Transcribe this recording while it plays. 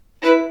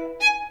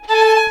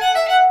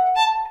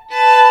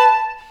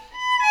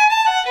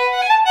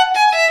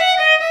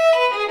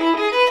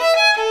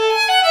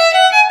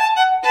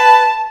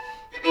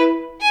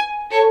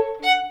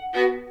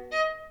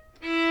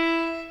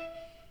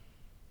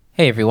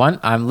Hey everyone,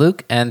 I'm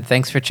Luke, and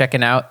thanks for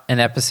checking out an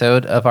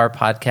episode of our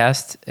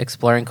podcast,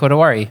 Exploring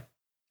Kodawari.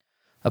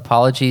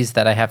 Apologies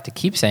that I have to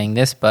keep saying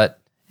this, but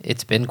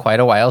it's been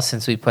quite a while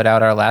since we put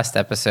out our last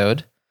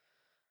episode.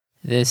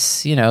 This,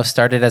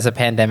 started as a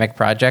pandemic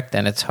project,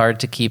 and it's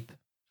hard to keep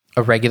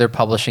a regular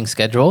publishing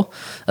schedule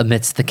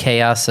amidst the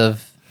chaos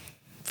of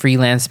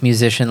freelance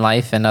musician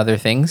life and other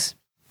things.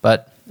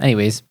 But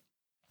anyways,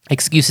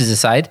 excuses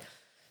aside,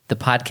 the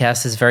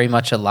podcast is very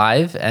much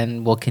alive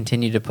and will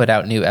continue to put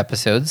out new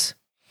episodes.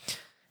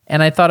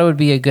 And I thought it would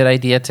be a good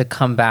idea to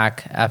come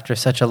back after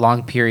such a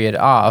long period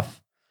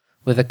off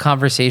with a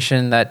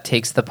conversation that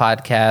takes the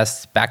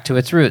podcast back to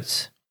its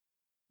roots,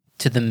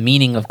 to the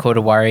meaning of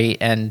Kodawari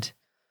and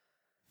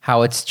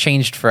how it's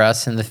changed for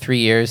us in the 3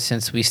 years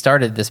since we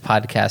started this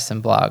podcast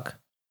and blog.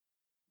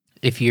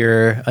 If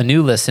you're a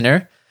new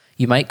listener,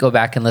 you might go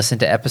back and listen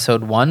to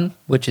episode 1,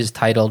 which is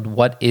titled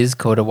What is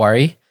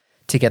Kodawari,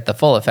 to get the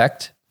full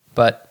effect.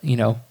 But,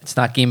 it's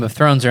not Game of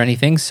Thrones or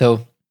anything,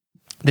 so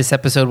this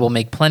episode will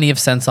make plenty of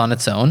sense on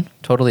its own.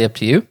 Totally up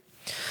to you.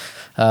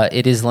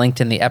 It is linked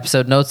in the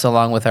episode notes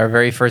along with our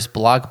very first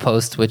blog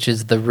post, which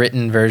is the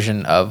written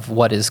version of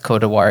What is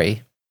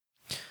Kodawari.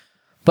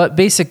 But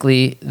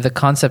basically, the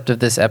concept of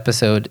this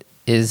episode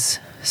is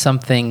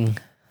something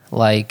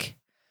like,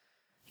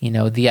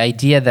 the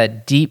idea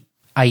that deep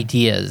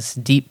ideas,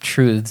 deep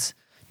truths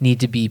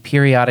need to be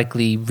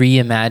periodically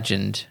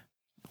reimagined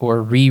or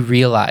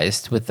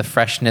re-realized with the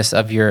freshness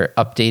of your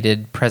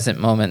updated present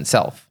moment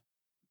self.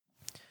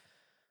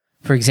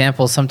 For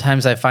example,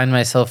 sometimes I find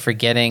myself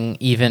forgetting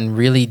even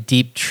really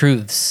deep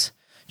truths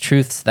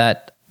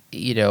that,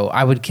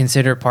 I would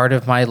consider part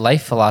of my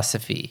life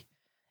philosophy.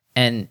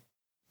 And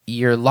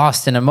you're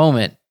lost in a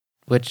moment,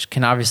 which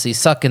can obviously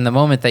suck in the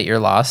moment that you're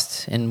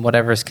lost in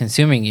whatever's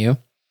consuming you.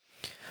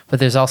 But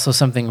there's also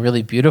something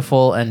really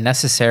beautiful and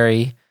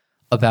necessary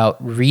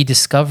about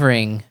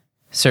rediscovering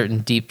certain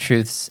deep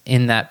truths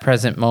in that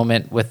present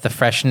moment with the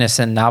freshness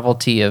and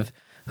novelty of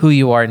who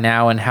you are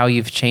now and how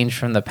you've changed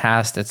from the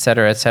past, et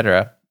cetera, et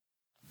cetera.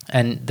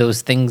 And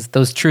those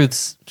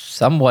truths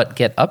somewhat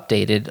get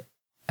updated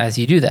as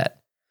you do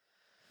that.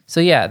 So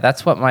yeah,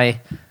 that's what my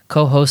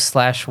co-host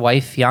 /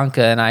 wife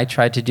Yanka and I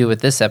tried to do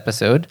with this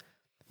episode.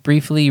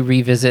 Briefly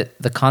revisit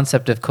the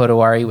concept of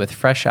Kodawari with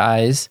fresh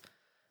eyes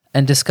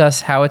and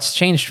discuss how it's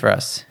changed for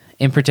us.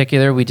 In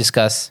particular, we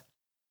discuss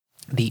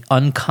the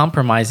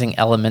uncompromising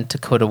element to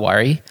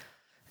Kodawari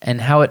and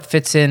how it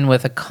fits in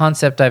with a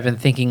concept I've been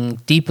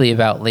thinking deeply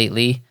about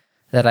lately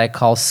that I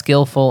call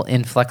skillful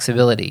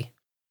inflexibility.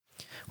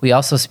 We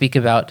also speak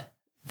about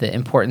the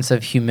importance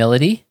of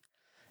humility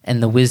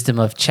and the wisdom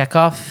of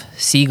Chekhov,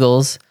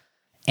 seagulls,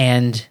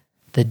 and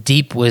the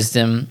deep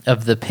wisdom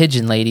of the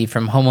pigeon lady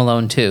from Home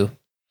Alone 2.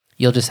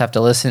 You'll just have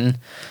to listen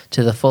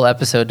to the full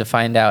episode to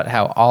find out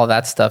how all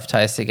that stuff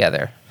ties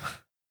together.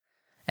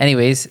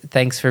 Anyways,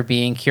 thanks for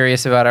being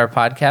curious about our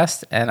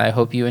podcast, and I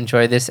hope you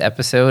enjoy this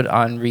episode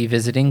on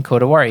revisiting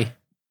Kodawari.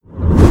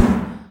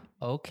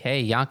 Okay,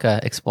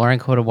 Yanka, Exploring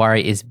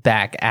Kodawari is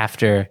back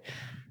after,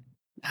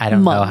 I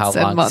don't know how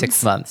long,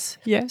 6 months.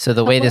 Yeah. So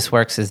the way this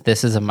works is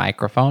this is a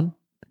microphone,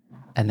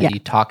 and then Yeah. you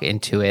talk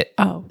into it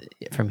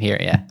from here,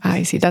 yeah.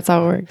 I see. That's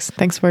how it works.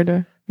 Thanks for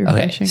the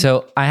refreshing. Okay,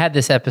 so I had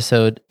this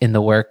episode in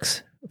the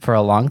works for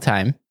a long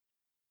time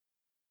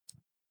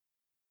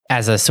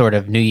as a sort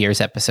of New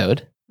Year's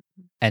episode.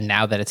 And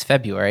now that it's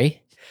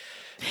February,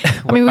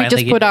 we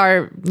just put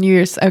our New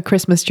Year's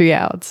Christmas tree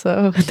out.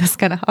 So that's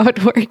kind of how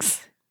it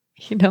works.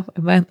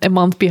 A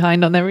month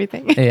behind on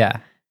everything. Yeah.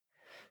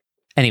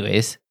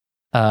 Anyways,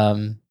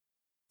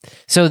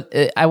 so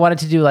I wanted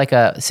to do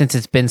since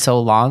it's been so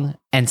long,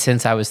 and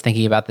since I was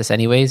thinking about this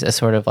anyways, a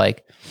sort of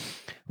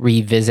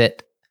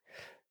revisit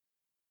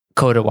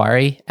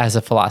Kodawari as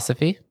a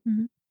philosophy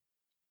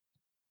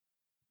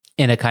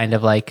in a kind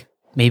of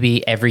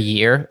maybe every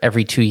year,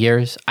 every 2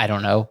 years, I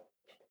don't know.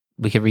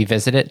 We could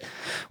revisit it.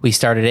 We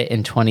started it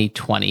in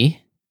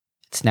 2020.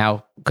 It's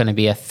now going to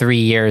be a 3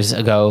 years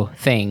ago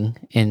thing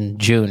in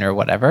June or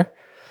whatever.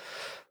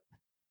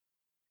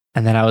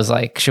 And then I was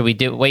like, should we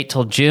wait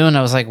till June?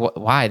 I was like,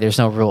 why? There's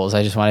no rules.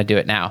 I just want to do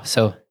it now.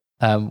 So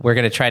we're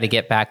going to try to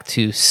get back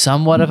to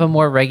somewhat of a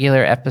more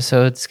regular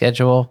episode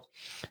schedule.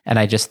 And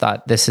I just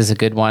thought this is a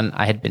good one.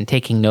 I had been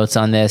taking notes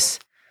on this,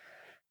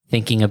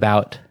 thinking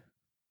about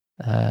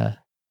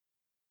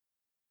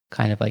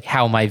kind of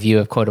how my view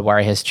of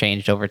Kodawari has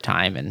changed over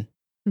time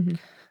and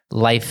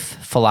life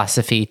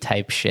philosophy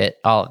type shit,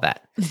 all of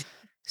that.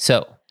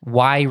 So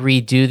why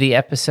redo the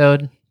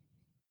episode?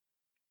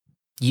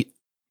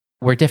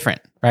 We're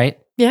different,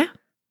 right? Yeah.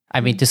 I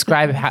mean,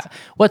 describe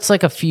what's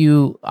a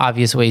few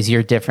obvious ways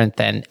you're different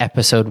than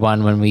episode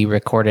 1 when we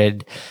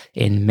recorded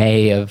in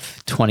May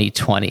of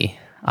 2020.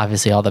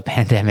 Obviously, all the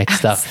pandemic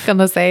stuff. I was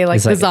gonna say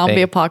the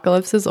zombie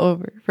apocalypse is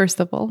over. First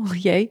of all,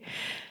 yay!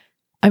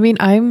 I mean,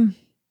 I'm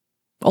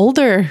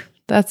older.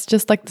 That's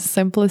just the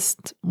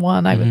simplest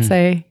one, I would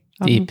say.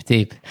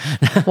 Deep.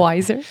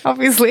 Wiser,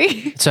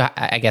 obviously. So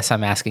I guess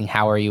I'm asking,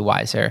 how are you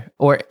wiser?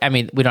 Or, I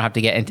mean, we don't have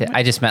to get into,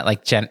 I just meant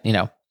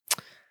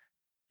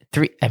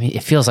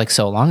it feels like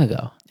so long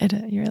ago. It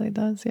really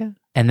does, yeah.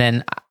 And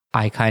then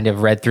I kind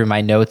of read through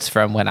my notes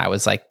from when I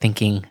was like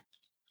thinking,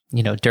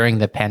 during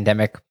the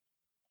pandemic,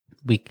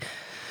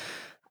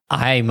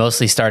 I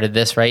mostly started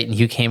this, right? And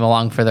you came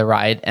along for the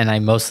ride, and I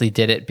mostly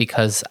did it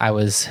because I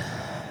was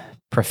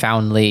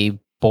profoundly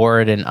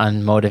bored and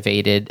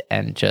unmotivated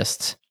and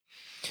just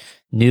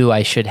knew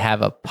I should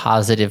have a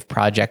positive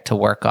project to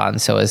work on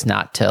so as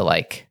not to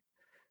like,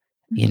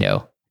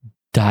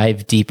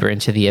 dive deeper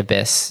into the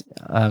abyss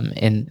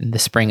in the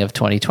spring of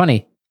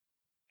 2020.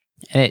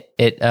 And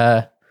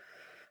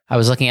I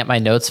was looking at my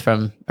notes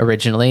from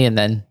originally, and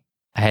then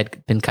I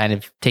had been kind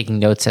of taking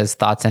notes as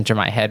thoughts enter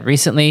my head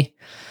recently.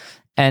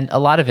 And a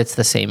lot of it's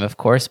the same, of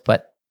course,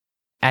 but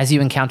as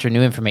you encounter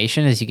new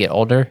information, as you get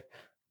older,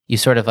 you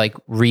sort of like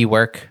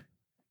rework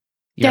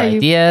your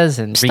ideas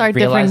and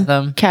realize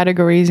them.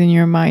 Categories in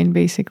your mind,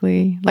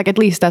 basically. Like, at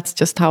least that's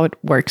just how it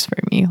works for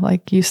me.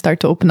 Like, you start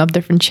to open up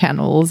different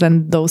channels,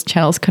 and those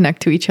channels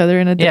connect to each other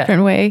in a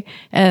different way.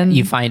 And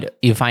you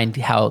find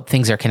how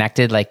things are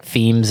connected, like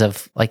themes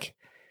of like,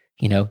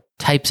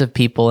 types of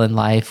people in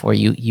life, or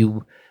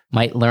you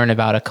might learn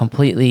about a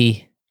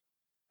completely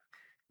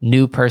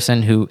new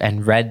person who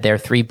read their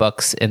 3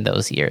 books in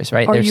those years,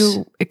 right? Or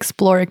you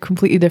explore a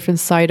completely different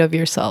side of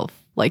yourself,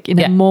 like in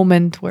a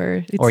moment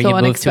where it's or so you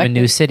move unexpected. to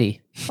a new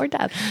city, or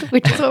that,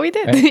 which is what we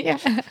did. Right?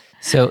 Yeah.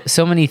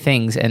 So many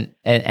things, and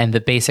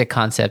the basic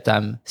concept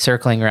I'm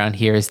circling around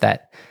here is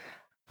that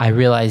I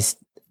realized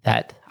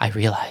that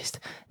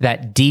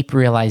deep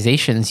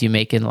realizations you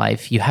make in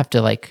life, you have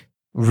to like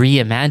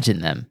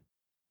reimagine them.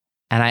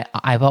 And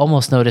I've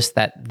almost noticed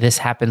that this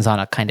happens on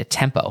a kind of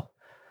tempo.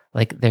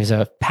 Like there's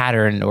a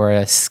pattern or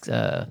a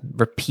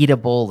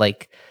repeatable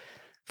like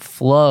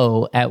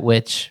flow at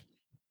which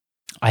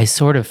I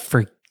sort of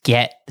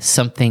forget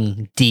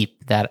something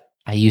deep that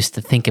I used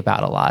to think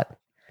about a lot.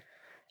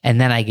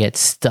 And then I get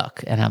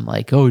stuck and I'm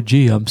like, oh,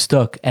 gee, I'm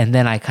stuck. And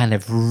then I kind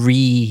of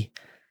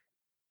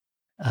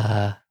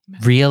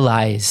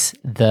realize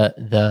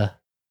the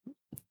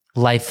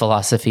life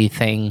philosophy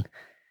thing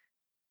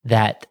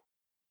that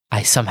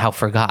I somehow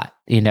forgot,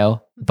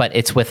 but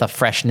it's with a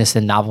freshness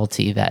and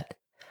novelty that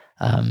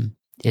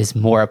is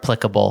more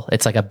applicable.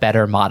 It's like a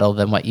better model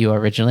than what you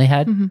originally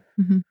had. Mm-hmm,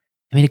 mm-hmm.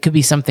 I mean, it could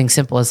be something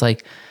simple as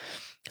like,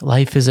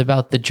 life is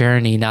about the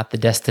journey, not the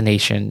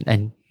destination.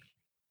 And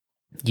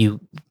you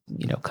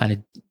kind of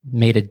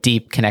made a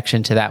deep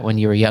connection to that when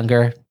you were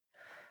younger.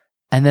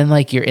 And then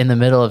like you're in the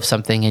middle of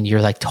something and you're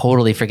like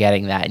totally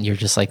forgetting that. And you're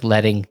just like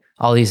letting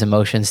all these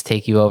emotions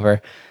take you over.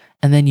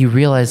 And then you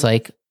realize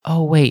like,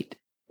 oh, wait.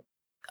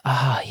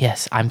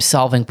 Yes, I'm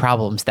solving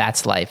problems.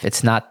 That's life.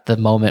 It's not the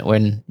moment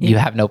when you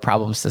have no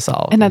problems to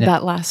solve. And then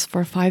that lasts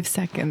for 5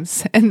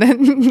 seconds. And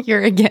then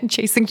you're again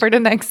chasing for the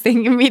next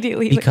thing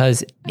immediately.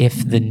 Because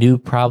if the new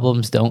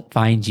problems don't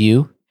find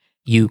you,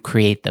 you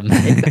create them.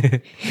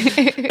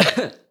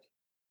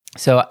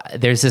 So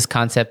there's this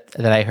concept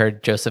that I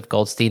heard Joseph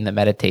Goldstein, the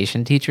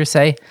meditation teacher,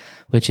 say,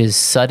 which is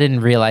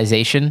sudden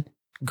realization,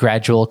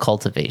 gradual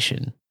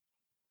cultivation.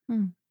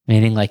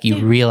 Meaning like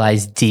you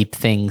realize deep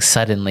things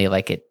suddenly,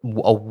 like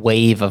a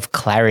wave of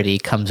clarity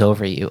comes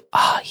over you.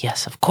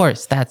 Yes, of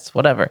course, that's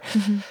whatever.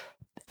 Mm-hmm.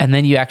 And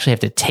then you actually have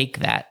to take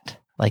that,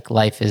 like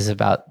life is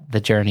about the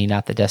journey,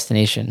 not the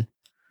destination.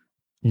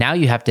 Now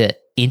you have to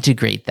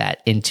integrate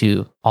that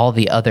into all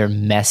the other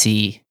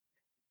messy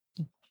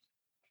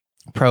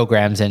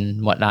programs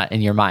and whatnot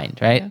in your mind,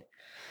 right? Yeah.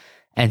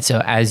 And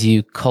so as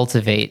you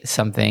cultivate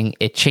something,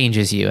 it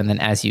changes you. And then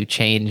as you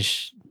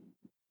change,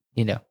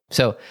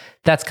 so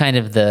that's kind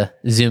of the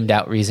zoomed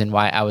out reason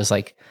why I was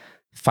like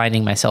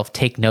finding myself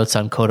take notes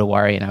on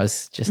Kodawari, and I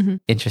was just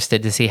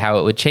interested to see how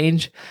it would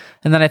change.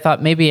 And then I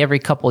thought maybe every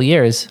couple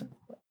years,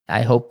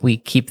 I hope we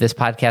keep this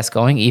podcast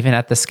going, even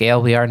at the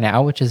scale we are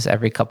now, which is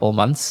every couple of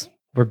months.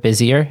 We're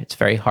busier. It's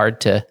very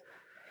hard to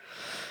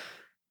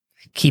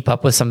keep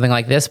up with something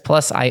like this.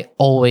 Plus, I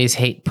always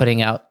hate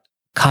putting out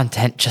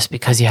content just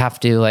because you have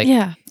to. Like,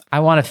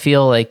 I want to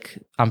feel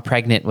like I'm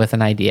pregnant with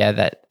an idea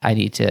that I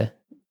need to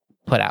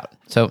put out.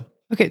 So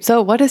okay,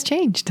 so what has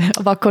changed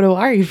about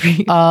Kodawari for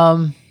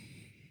you?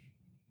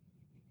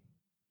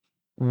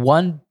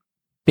 One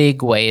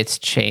big way it's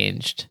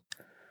changed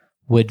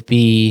would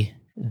be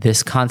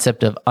this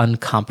concept of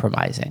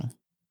uncompromising.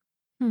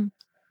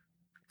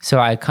 So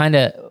I kind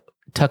of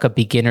took a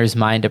beginner's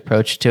mind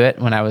approach to it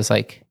when I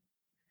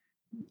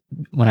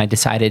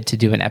decided to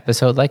do an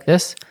episode like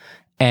this,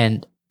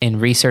 and in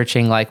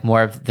researching like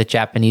more of the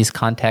Japanese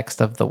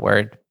context of the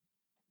word.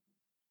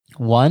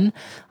 One,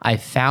 I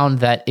found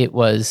that it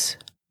was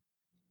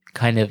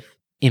kind of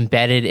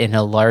embedded in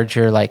a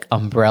larger like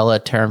umbrella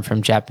term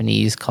from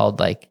Japanese called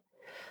like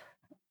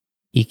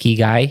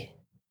ikigai,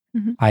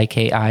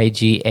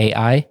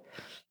 Ikigai.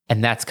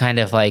 And that's kind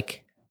of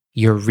like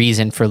your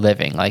reason for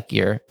living, like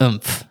your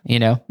oomph,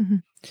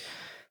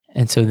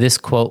 And so this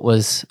quote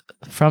was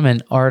from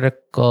an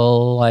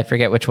article, I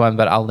forget which one,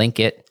 but I'll link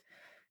it.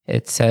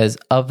 It says,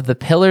 of the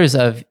pillars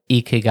of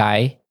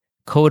ikigai,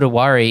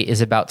 Kodawari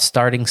is about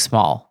starting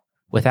small,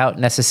 without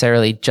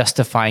necessarily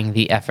justifying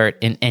the effort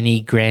in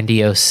any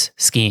grandiose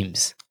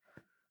schemes.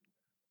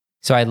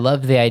 So I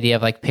love the idea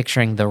of like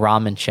picturing the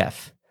ramen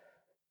chef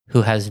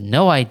who has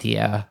no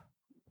idea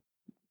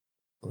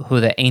who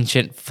the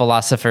ancient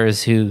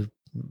philosophers who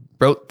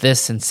wrote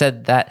this and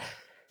said that.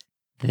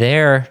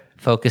 They're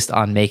focused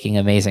on making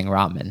amazing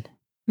ramen.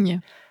 Yeah.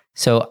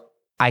 So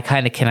I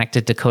kind of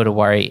connected to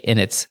Kodawari in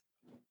its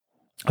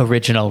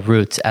original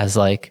roots as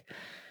like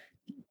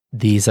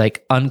these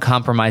like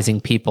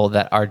uncompromising people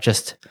that are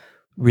just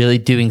really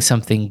doing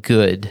something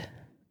good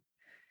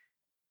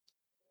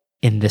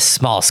in this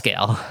small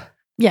scale.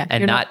 Yeah.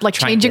 And not like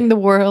changing the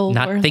world.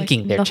 Not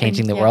thinking they're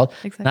changing the world.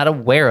 Exactly. Not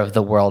aware of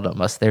the world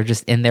almost. They're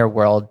just in their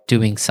world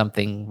doing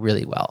something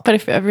really well. But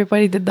if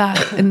everybody did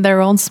that in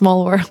their own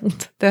small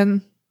world,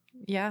 then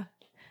yeah.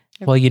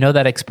 Well, you know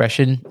that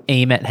expression,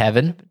 aim at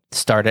heaven,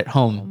 start at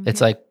home.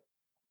 It's like,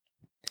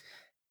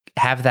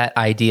 have that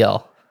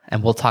ideal.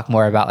 And we'll talk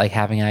more about like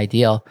having an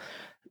ideal,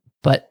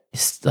 but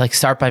like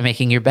start by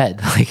making your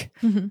bed, like,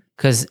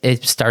 because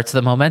it starts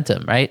the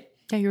momentum, right?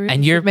 Yeah,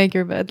 you make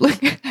your bed.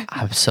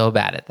 I'm so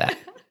bad at that.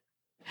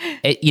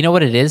 You know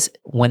what it is?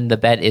 When the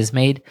bed is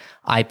made,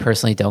 I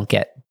personally don't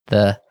get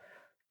the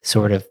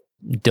sort of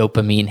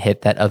dopamine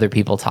hit that other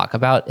people talk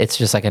about. It's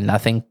just like a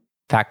nothing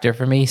factor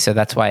for me. So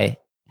that's why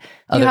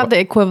you have the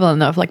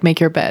equivalent of like make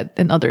your bed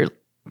in other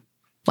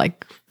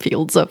like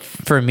fields of.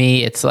 For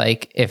me, it's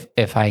like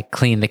if I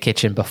clean the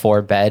kitchen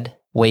before bed,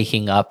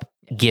 waking up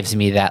gives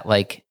me that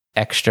like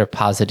extra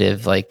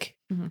positive like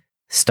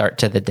start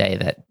to the day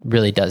that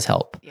really does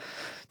help. Yeah.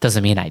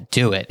 Doesn't mean I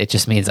do it. It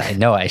just means I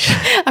know I should.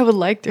 I would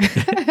like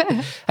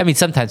to. I mean,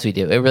 sometimes we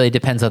do. It really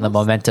depends on the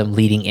momentum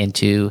leading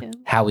into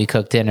how we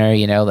cook dinner,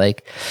 you know,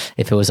 like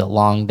if it was a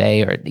long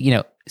day or, you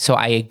know, so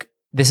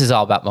this is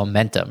all about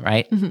momentum,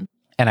 right?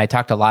 And I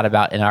talked a lot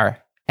about in our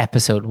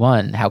episode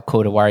 1, how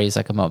Kodawari is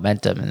like a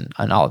momentum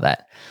and all of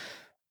that.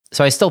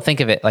 So I still think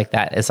of it like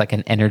that as like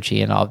an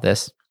energy in all of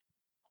this.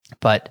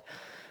 But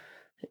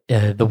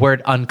the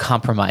word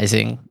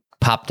uncompromising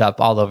popped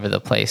up all over the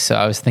place. So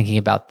I was thinking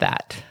about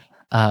that.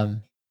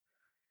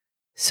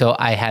 So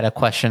I had a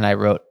question I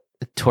wrote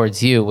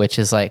towards you, which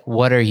is like,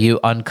 what are you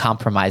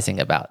uncompromising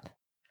about?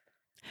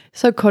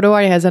 So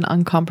Kodawari has an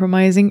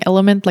uncompromising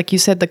element. Like you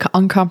said, the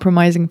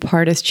uncompromising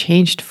part has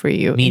changed for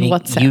you. Meaning in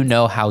what sense? You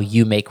know how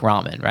you make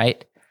ramen,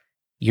 right?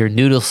 Your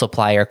noodle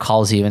supplier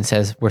calls you and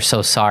says, we're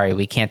so sorry,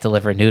 we can't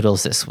deliver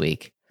noodles this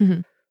week.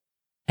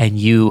 And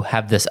you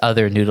have this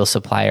other noodle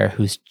supplier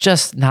who's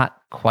just not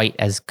quite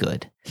as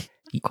good.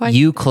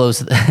 You close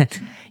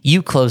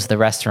the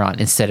restaurant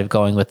instead of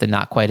going with the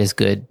not quite as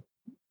good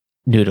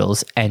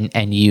noodles,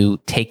 and you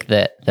take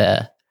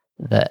the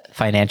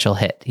financial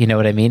hit. You know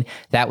what I mean?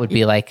 That would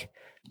be like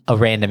a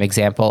random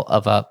example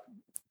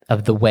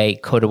of the way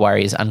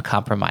Kodawari is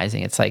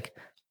uncompromising. It's like,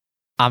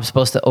 I'm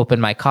supposed to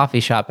open my coffee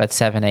shop at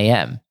 7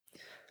 a.m.,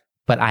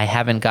 but I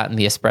haven't gotten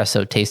the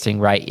espresso tasting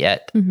right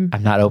yet.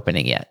 I'm not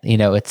opening yet. You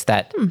know, it's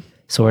that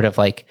sort of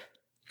like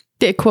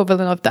the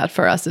equivalent of that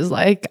for us is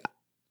like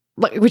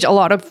which a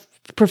lot of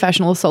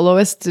professional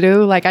soloists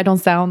do. Like, I don't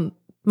sound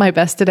my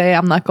best today.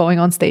 I'm not going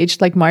on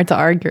stage. Like Marta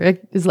Argerich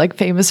is like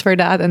famous for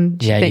that,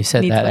 and you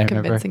said needs that. like I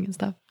remember convincing and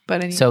stuff.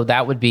 But anyway. So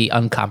that would be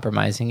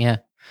uncompromising. Yeah.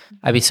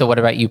 I mean, so what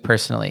about you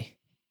personally?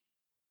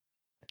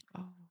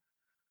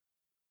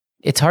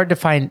 It's hard to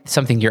find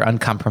something you're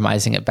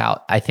uncompromising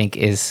about, I think,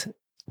 is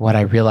what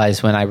I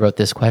realized when I wrote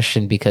this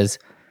question, because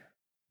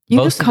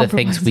most of the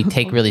things we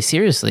take really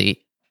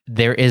seriously,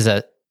 there is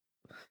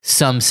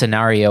some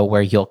scenario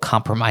where you'll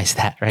compromise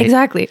that, right?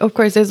 Exactly. Of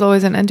course, there's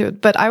always an end to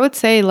it. But I would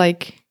say,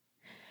 like,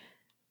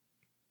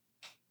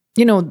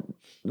 you know,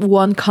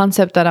 one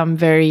concept that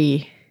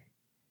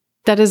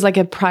that is like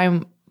a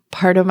prime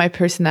part of my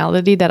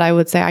personality that I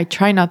would say I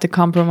try not to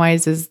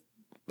compromise is,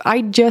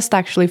 I just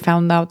actually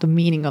found out the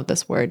meaning of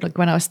this word. Like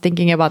when I was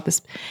thinking about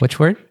this. Which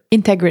word?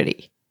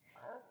 Integrity.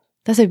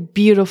 That's a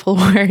beautiful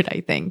word,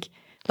 I think.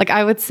 Like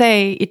I would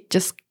say it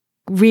just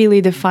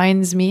really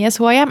defines me as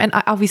who I am. And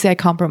obviously I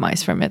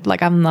compromise from it.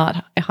 Like I'm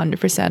not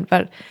 100%,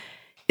 but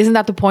isn't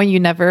that the point? You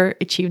never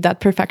achieve that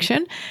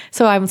perfection.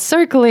 So I'm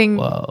circling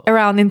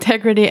around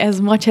integrity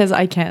as much as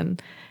I can,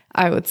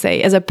 I would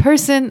say. As a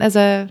person, as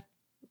a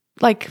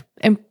like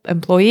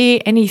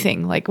employee,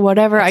 anything, like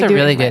whatever I do. That's a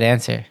really good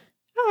answer.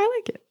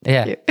 I like it.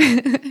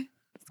 Yeah.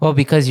 Well,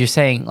 because you're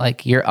saying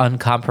like you're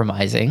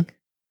uncompromising.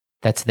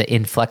 That's the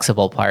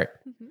inflexible part.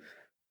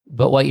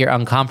 But what you're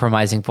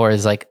uncompromising for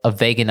is like a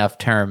vague enough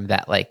term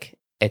that like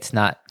it's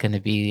not going to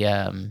be,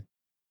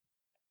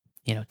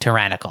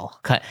 tyrannical.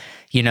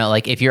 You know,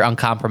 like if you're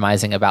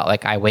uncompromising about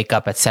like I wake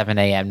up at 7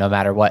 a.m. no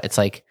matter what, it's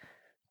like,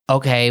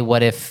 okay,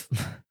 what if,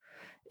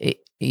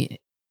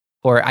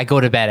 or I go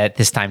to bed at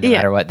this time no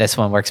matter what, this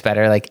one works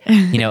better. Like,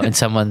 you know, and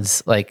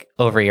someone's like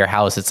over your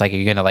house, it's like,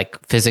 you're going to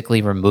like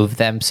physically remove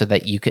them so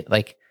that you could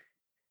like,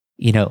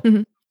 you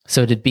know,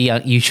 so to be,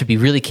 you should be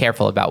really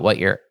careful about what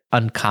you're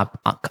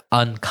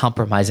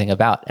uncompromising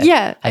about. And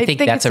I think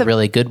that's a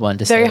really good one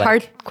to say. Very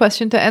hard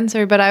question to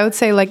answer, but I would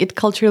say like it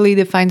culturally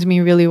defines me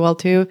really well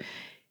too.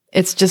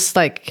 It's just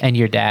like, And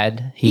your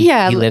dad, he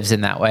lives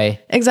in that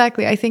way.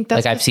 Exactly. I think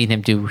that's like I've seen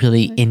him do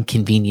really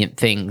inconvenient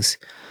things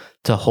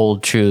to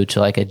hold true to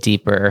like a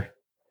deeper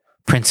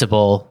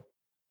principle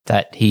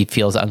that he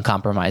feels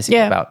uncompromising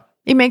about.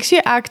 It makes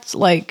you act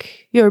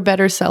like your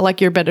better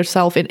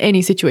self in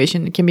any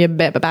situation. It can be a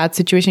bad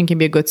situation, it can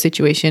be a good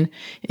situation.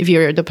 If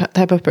you're the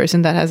type of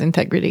person that has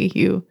integrity,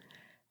 you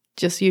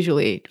just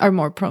usually are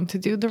more prone to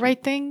do the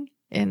right thing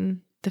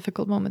in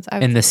difficult moments.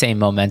 In the same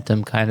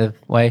momentum kind of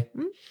way.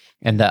 Mm-hmm.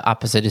 And the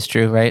opposite is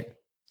true, right?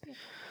 Yeah.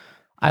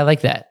 I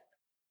like that.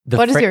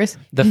 What is yours?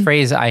 The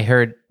phrase I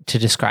heard to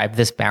describe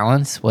this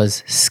balance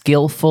was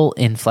skillful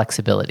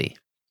inflexibility.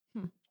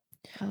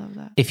 I love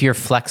that. If you're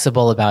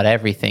flexible about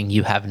everything,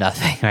 you have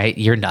nothing, right?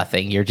 You're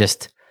nothing.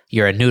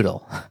 You're a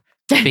noodle.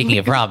 Speaking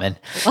of ramen.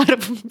 A lot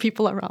of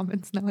people are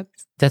ramens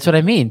nowadays. That's what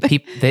I mean.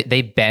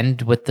 They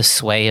bend with the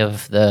sway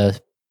of the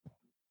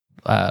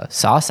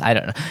sauce. I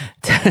don't know.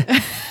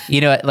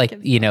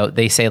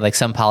 They say like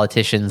some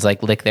politicians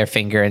like lick their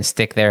finger and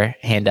stick their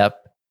hand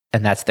up,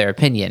 and that's their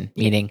opinion,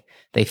 meaning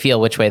they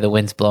feel which way the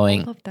wind's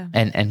blowing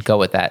and go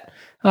with that.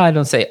 Well, I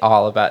don't say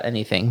all about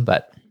anything,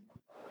 but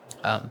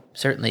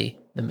certainly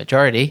the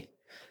majority.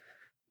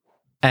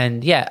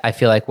 And yeah, I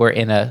feel like we're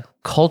in a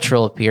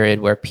cultural period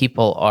where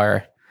people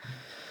are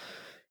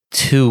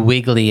too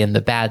wiggly in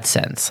the bad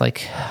sense.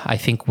 Like, I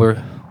think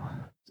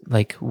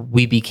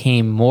we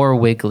became more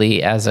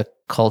wiggly as a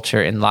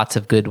culture in lots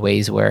of good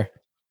ways, where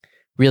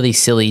really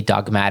silly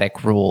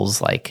dogmatic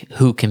rules like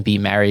who can be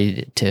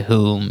married to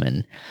whom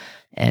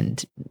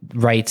and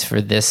rights for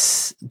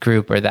this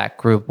group or that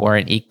group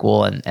weren't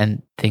equal,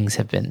 and things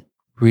have been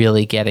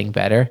really getting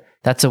better.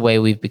 That's a way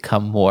we've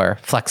become more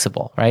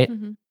flexible, right?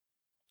 Mm-hmm.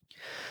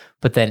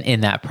 But then in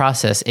that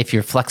process, if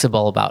you're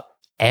flexible about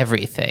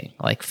everything,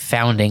 like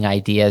founding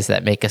ideas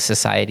that make a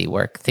society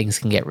work, things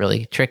can get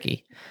really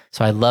tricky.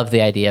 So I love the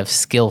idea of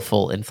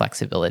skillful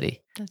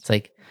inflexibility. It's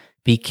like,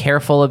 be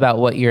careful about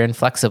what you're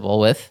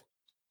inflexible with,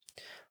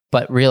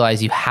 but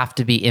realize you have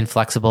to be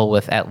inflexible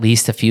with at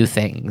least a few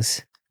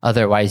things.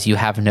 Otherwise, you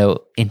have no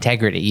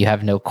integrity. You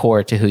have no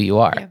core to who you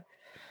are. Yeah,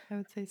 I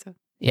would say so.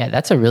 Yeah,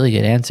 that's a really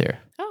good answer.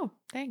 Oh,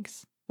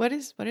 thanks. What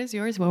is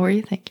yours? What were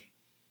you thinking?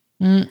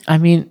 I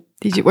mean,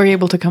 were you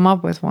able to come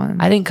up with one?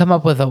 I didn't come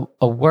up with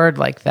a word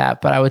like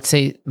that, but I would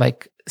say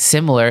like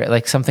similar,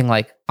 like something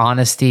like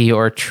honesty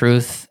or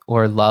truth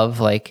or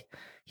love. Like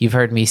you've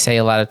heard me say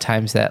a lot of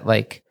times that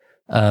like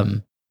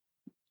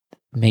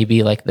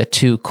maybe like the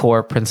two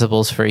core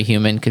principles for a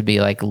human could be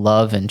like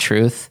love and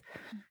truth.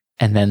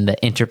 And then the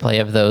interplay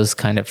of those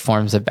kind of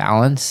forms a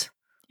balance.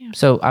 Yeah.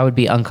 So I would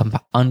be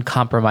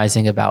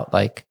uncompromising about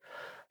like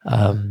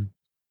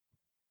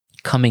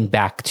coming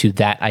back to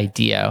that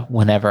idea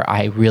whenever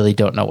I really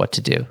don't know what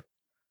to do.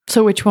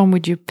 So which one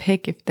would you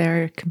pick if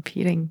they're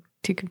competing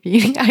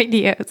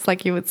ideas,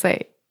 like you would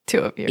say, two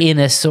of you? In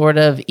a sort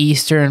of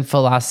Eastern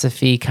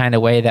philosophy kind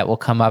of way that will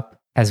come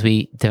up as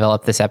we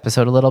develop this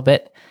episode a little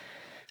bit.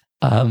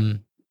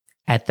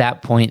 At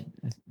that point,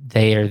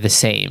 they are the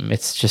same.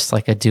 It's just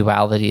like a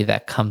duality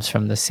that comes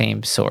from the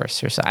same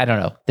source, or so. I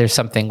don't know. There's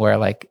something where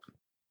like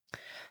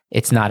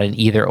it's not an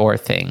either or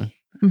thing.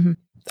 Mm-hmm.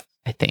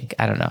 I think.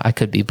 I don't know. I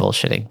could be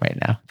bullshitting right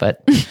now,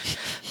 but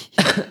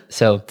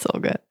so it's all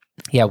good.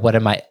 Yeah. What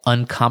am I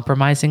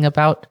uncompromising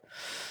about?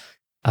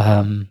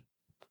 I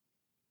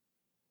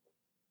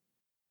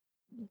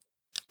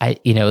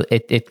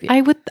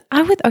would.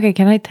 Okay.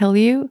 Can I tell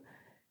you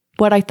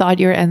what I thought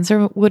your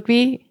answer would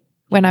be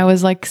when I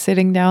was like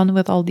sitting down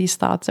with all these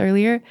thoughts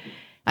earlier?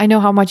 I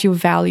know how much you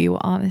value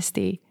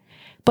honesty,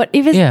 but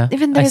even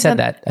I said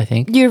that, I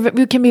think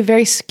you can be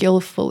very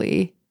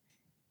skillfully.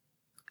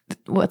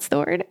 What's the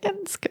word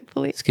again?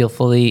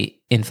 Skillfully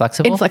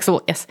inflexible?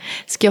 Inflexible, yes.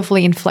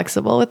 Skillfully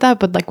inflexible with that,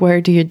 but like where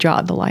do you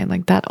draw the line?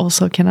 Like that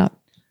also cannot.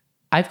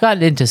 I've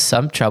gotten into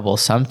some trouble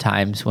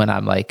sometimes when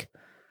I'm like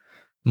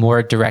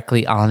more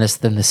directly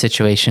honest than the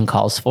situation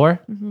calls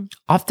for. Mm-hmm.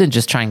 Often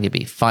just trying to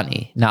be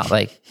funny, not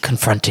like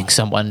confronting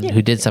someone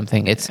who did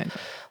something. It's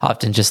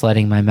often just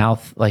letting my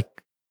mouth like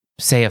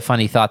say a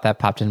funny thought that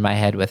popped in my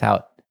head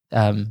without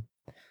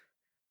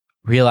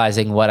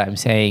realizing what I'm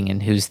saying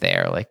and who's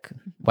there, like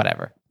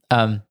whatever.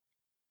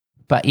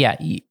 But yeah,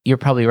 you're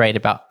probably right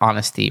about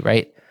honesty,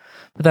 right?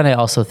 But then I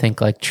also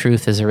think like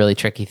truth is a really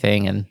tricky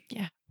thing, and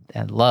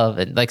love,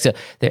 and like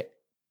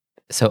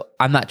so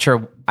I'm not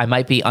sure. I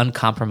might be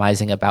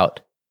uncompromising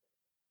about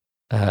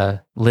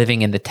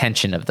living in the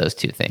tension of those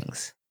two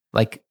things,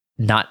 like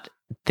not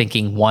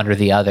thinking one or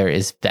the other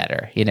is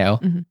better, you know?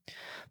 Mm-hmm.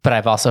 But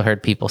I've also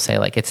heard people say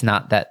like it's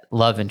not that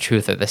love and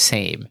truth are the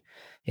same.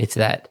 It's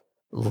that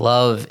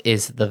love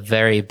is the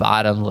very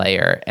bottom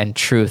layer and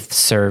truth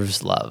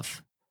serves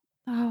love.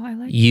 Oh, I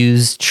like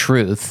use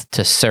truth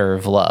to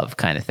serve love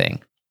kind of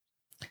thing.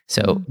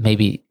 So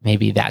maybe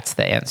that's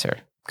the answer.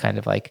 Kind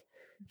of like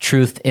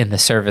truth in the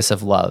service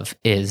of love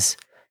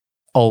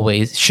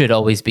should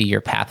always be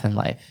your path in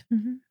life.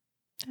 Mm-hmm.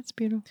 That's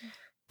beautiful.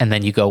 And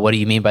then you go, what do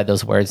you mean by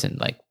those words? And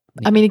like,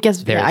 I mean, it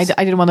gets. I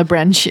didn't want to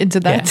branch into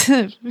that.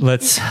 Yeah.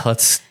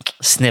 Let's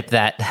snip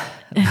that.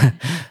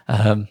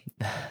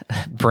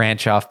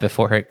 branch off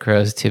before it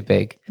grows too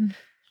big.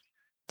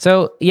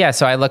 So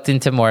I looked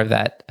into more of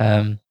that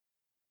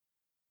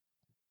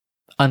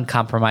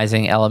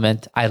uncompromising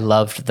element. I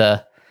loved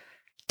the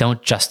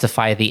don't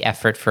justify the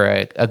effort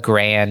for a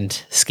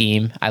grand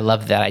scheme. I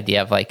love that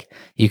idea of like,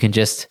 you can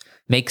just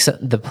make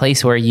the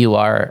place where you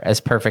are as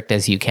perfect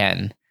as you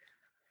can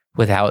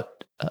without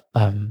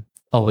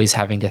always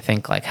having to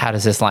think like, how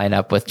does this line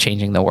up with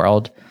changing the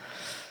world?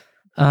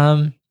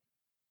 But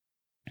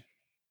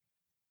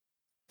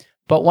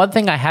one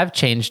thing I have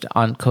changed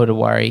on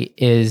Kodawari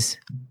is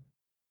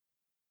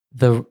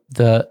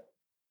the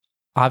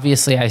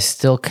obviously I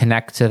still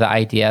connect to the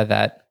idea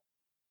that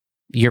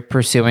you're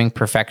pursuing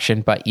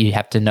perfection, but you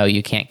have to know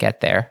you can't get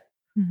there.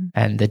 Mm-hmm.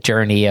 And the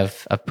journey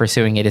of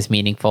pursuing it is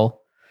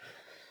meaningful.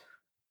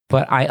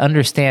 But I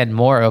understand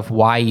more of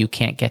why you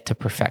can't get to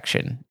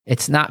perfection.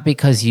 It's not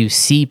because you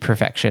see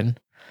perfection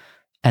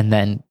and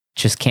then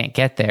just can't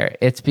get there.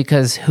 It's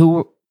because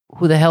who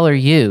the hell are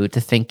you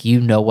to think you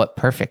know what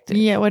perfect is?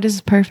 Yeah, what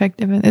is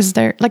perfect even? Is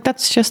there, like,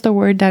 that's just a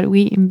word that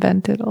we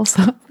invented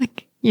also.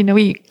 Like,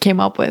 we came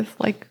up with,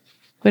 like,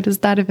 what does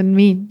that even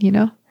mean,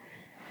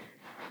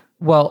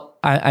 Well,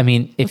 I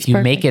mean, if you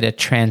make it a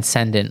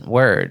transcendent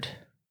word,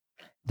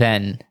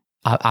 then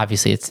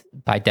obviously it's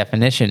by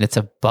definition, it's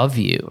above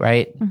you,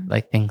 right? Mm-hmm.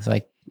 Like things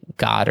like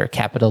God or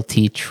capital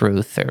T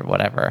truth or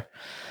whatever.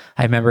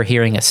 I remember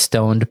hearing a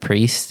stoned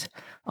priest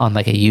on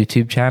like a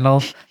YouTube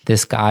channel.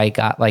 This guy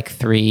got like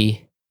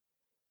 3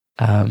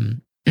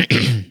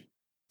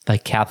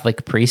 like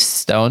Catholic priests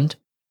stoned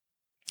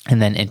and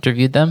then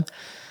interviewed them.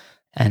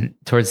 And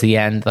towards the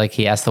end, like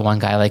he asked the one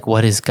guy, like,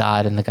 what is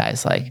God? And the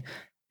guy's like,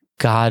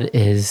 God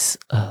is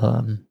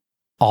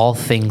all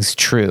things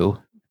true,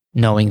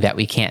 knowing that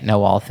we can't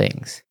know all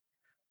things.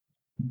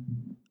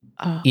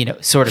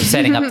 Sort of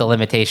setting up the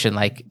limitation,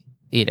 like,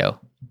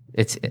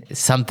 it's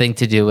something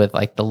to do with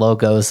like the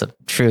logos of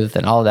truth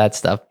and all that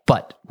stuff,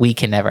 but we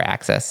can never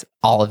access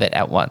all of it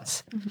at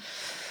once.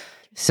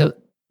 Mm-hmm.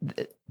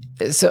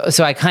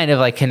 So I kind of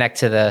like connect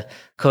to the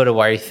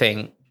Kodawari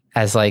thing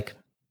as like,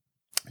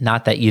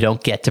 not that you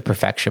don't get to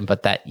perfection,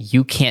 but that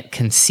you can't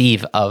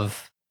conceive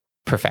of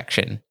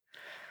perfection.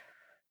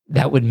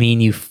 That would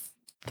mean you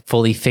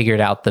fully figured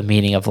out the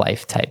meaning of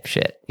life type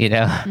shit,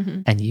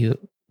 mm-hmm. And you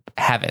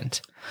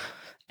haven't.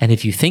 And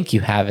if you think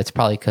you have, it's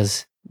probably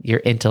because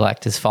your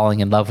intellect is falling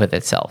in love with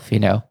itself,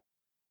 Yeah.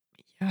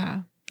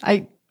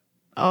 I'm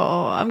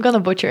going to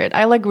butcher it.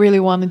 I like really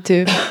wanted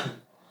to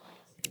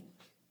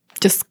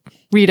just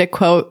read a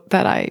quote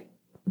that I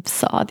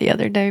saw the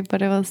other day,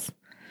 but it was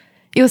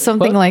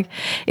something like,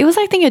 it was,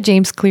 I think, a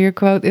James Clear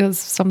quote. It was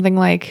something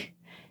like,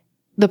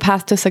 the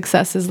path to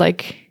success is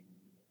like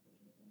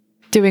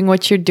doing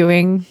what you're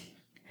doing,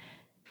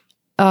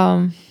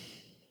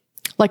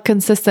 like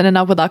consistent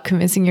enough without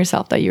convincing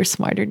yourself that you're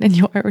smarter than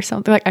you are or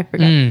something. Like, I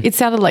forgot. It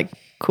sounded like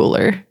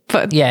cooler,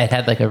 but yeah, it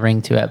had like a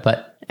ring to it.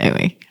 But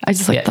anyway, I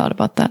just thought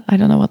about that. I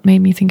don't know what made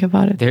me think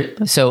about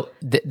it. So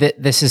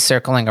this is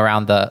circling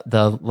around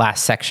the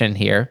last section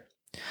here.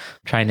 I'm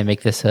trying to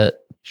make this a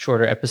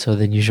shorter episode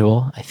than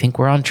usual. I think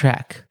we're on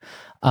track.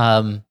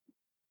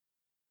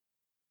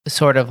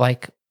 Sort of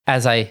like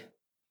as I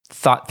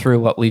thought through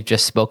what we've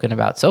just spoken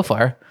about so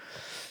far,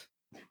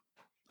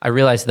 I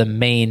realized the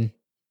main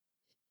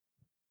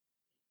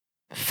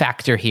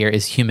factor here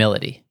is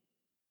humility.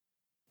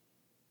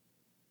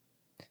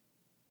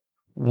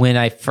 When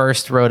I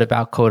first wrote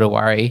about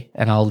Kodawari,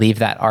 and I'll leave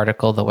that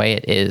article the way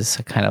it is,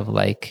 kind of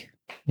like,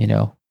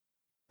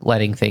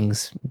 letting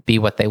things be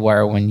what they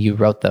were when you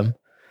wrote them,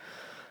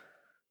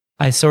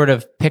 I sort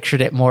of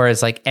pictured it more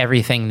as like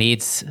everything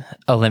needs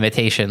a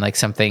limitation, like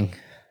something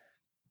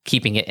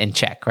keeping it in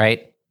check,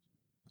 right?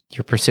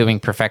 You're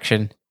pursuing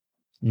perfection,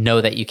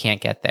 know that you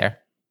can't get there.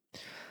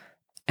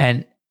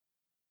 And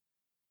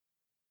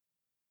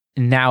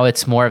now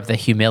it's more of the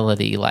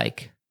humility,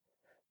 like,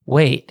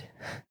 wait,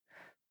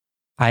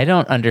 I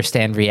don't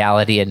understand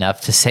reality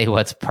enough to say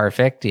what's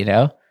perfect,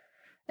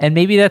 And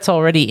maybe that's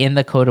already in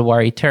the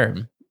Kodawari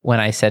term. When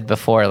I said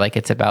before, like,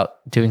 it's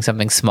about doing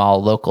something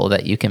small, local,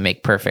 that you can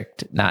make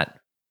perfect, not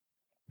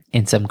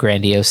in some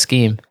grandiose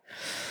scheme.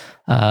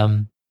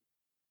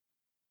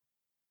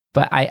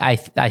 But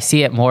I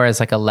see it more as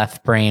like a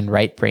left brain,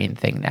 right brain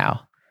thing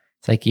now.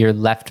 It's like your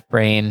left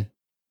brain,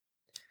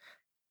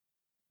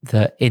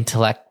 the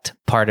intellect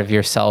part of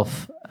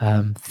yourself,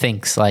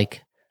 thinks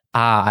like,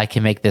 I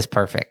can make this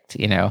perfect,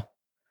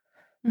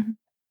 Mm-hmm.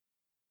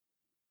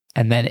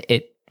 And then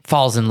it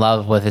falls in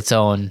love with its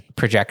own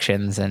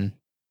projections, and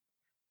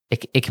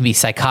it can be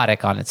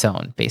psychotic on its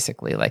own,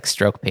 basically, like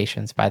stroke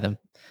patients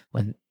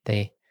when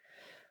they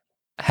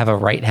have a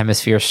right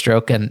hemisphere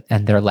stroke and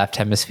their left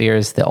hemisphere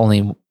is the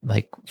only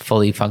like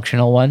fully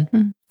functional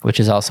one, which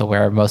is also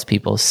where most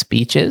people's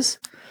speech is.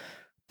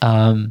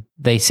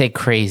 They say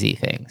crazy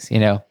things,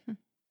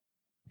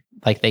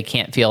 like they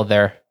can't feel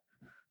their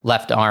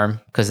left arm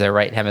because their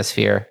right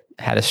hemisphere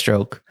had a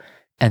stroke,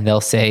 and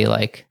they'll say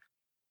like,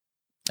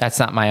 that's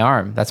not my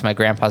arm, that's my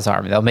grandpa's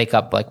arm. They'll make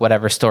up like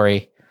whatever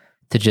story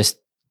to just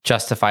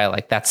justify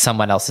like that's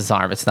someone else's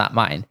arm, it's not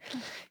mine.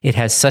 it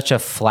has such a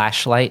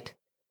flashlight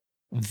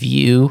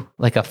view,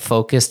 like a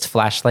focused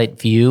flashlight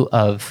view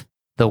of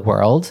the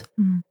world,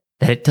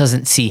 that it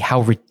doesn't see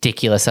how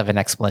ridiculous of an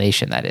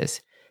explanation that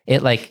is.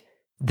 It like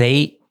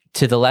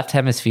to the left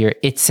hemisphere,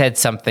 it said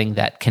something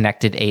that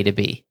connected A to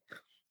B.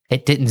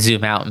 It didn't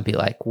zoom out and be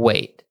like,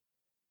 wait,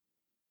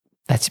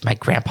 that's my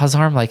grandpa's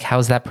arm? Like,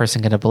 how's that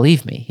person going to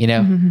believe me? You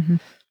know? Mm-hmm.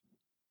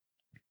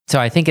 So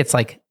I think it's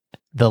like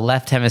the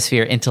left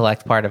hemisphere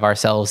intellect part of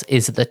ourselves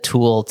is the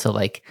tool to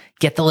like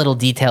get the little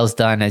details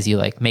done as you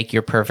like make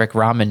your perfect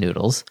ramen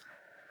noodles.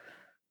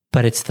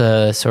 But it's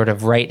the sort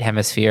of right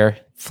hemisphere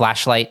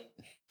flashlight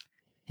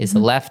is the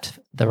left.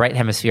 The right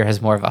hemisphere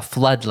has more of a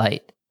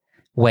floodlight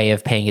way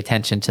of paying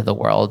attention to the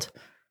world.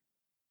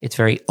 It's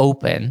very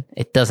open.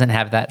 It doesn't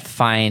have that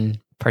fine,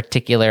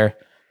 particular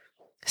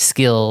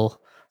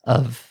skill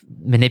of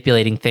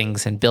manipulating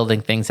things and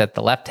building things that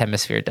the left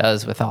hemisphere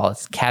does with all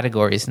its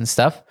categories and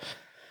stuff.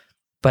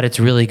 But it's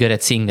really good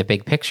at seeing the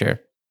big picture.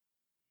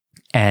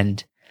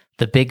 And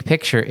the big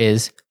picture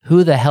is,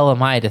 who the hell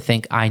am I to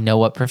think I know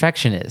what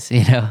perfection is?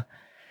 You know?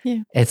 Yeah.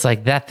 It's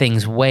like that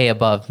thing's way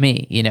above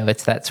me. You know,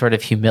 it's that sort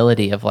of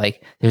humility of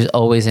like, there's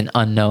always an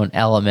unknown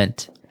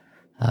element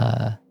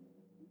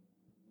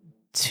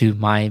to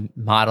my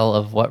model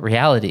of what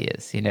reality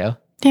is, you know?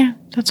 Yeah,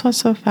 that's what's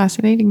so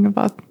fascinating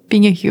about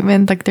being a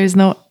human. Like, there's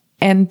no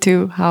end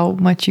to how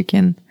much you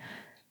can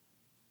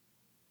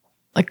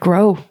like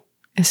grow.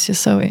 It's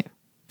just so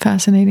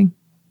fascinating.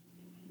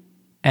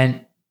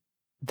 And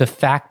the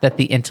fact that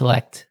the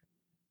intellect,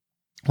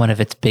 one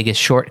of its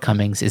biggest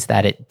shortcomings is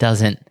that it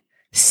doesn't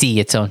see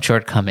its own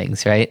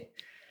shortcomings, right?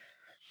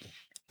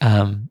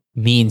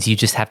 Means you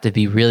just have to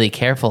be really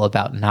careful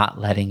about not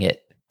letting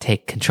it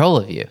take control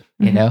of you,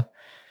 you know?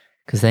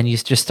 Because then you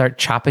just start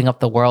chopping up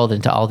the world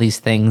into all these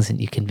things and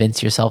you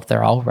convince yourself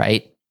they're all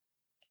right.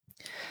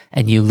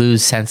 And you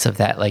lose sense of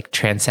that like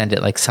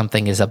transcendent, like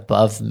something is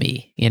above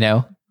me, you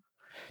know?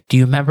 Do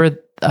you remember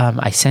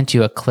I sent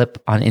you a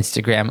clip on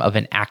Instagram of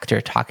an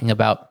actor talking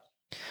about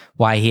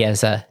why he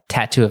has a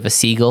tattoo of a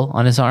seagull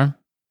on his arm?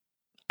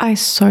 I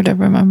sort of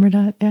remember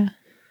that, yeah.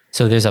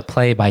 So there's a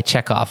play by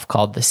Chekhov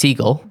called The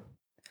Seagull,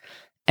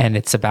 and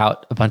it's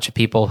about a bunch of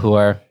people who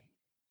are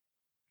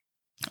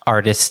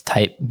artists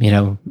type, you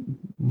know,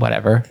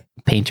 whatever,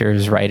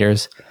 painters,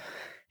 writers.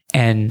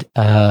 And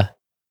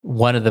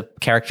one of the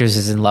characters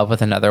is in love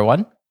with another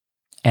one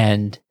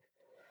and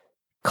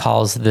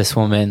calls this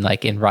woman,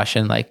 like in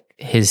Russian, like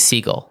his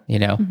seagull, you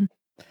know?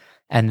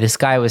 And this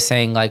guy was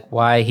saying like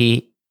why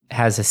he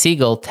has a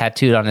seagull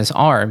tattooed on his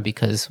arm,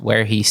 because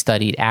where he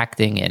studied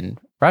acting in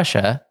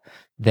Russia,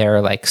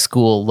 their like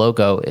school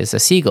logo is a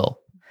seagull.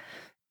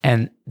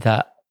 And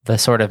the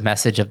sort of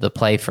message of the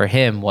play for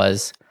him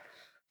was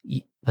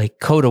like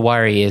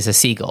Kodawari is a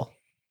seagull,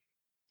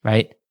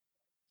 right?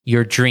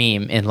 Your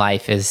dream in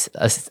life is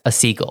a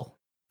seagull.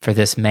 For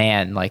this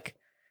man, like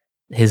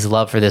his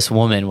love for this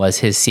woman was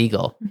his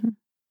seagull.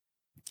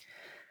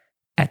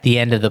 At the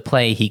end of the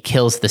play, he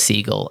kills the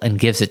seagull and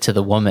gives it to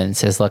the woman and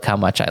says, look how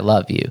much I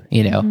love you.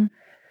 You know,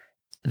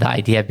 the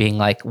idea being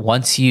like,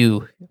 once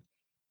you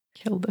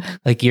killed it,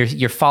 like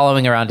you're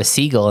following around a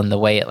seagull and the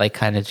way it like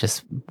kind of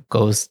just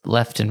goes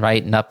left and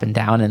right and up and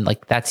down. And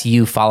like, that's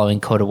you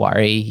following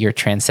Kodawari, your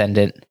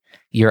transcendent,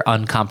 your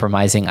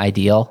uncompromising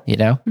ideal, you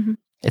know,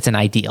 it's an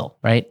ideal,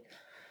 right?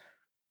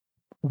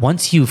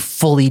 Once you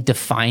fully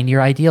define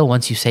your ideal,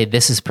 once you say,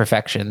 this is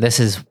perfection, this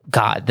is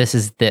God, this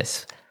is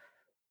this,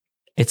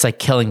 it's like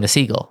killing the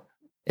seagull.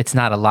 It's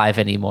not alive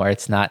anymore.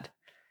 It's not.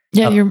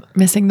 Yeah, you're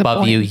missing the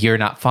above point. you're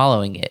not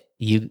following it.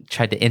 You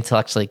tried to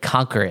intellectually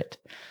conquer it.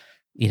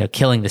 You know,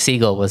 killing the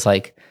seagull was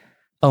like,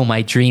 oh,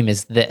 my dream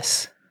is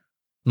this.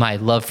 My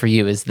love for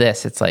you is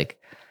this. It's like,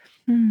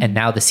 and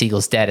now the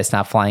seagull's dead. It's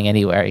not flying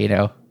anywhere, you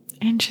know?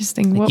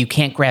 Interesting. Like you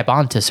can't grab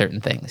onto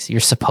certain things. You're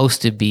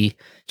supposed to be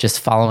just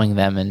following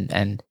them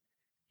and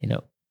you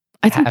know,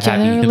 I think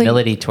have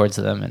humility towards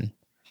them. And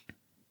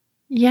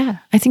yeah,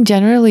 I think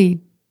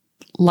generally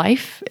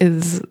life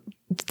is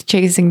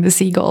chasing the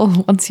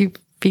seagull. Once you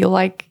feel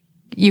like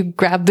you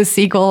grab the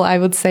seagull, I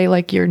would say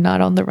like you're not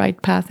on the right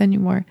path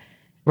anymore.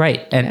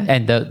 Right.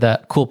 And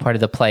the cool part of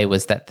the play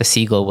was that the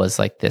seagull was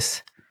like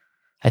this,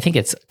 I think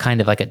it's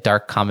kind of like a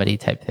dark comedy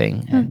type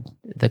thing. And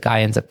the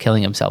guy ends up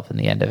killing himself in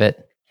the end of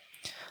it.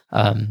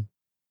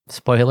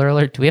 Spoiler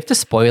alert. Do we have to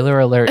spoiler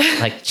alert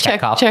like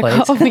Chekhov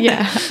plays?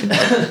 Yeah.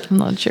 I'm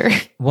not sure.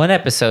 One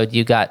episode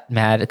you got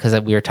mad because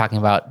we were talking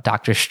about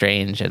Doctor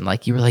Strange and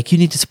like you were like, you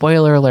need to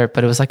spoiler alert,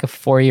 but it was like a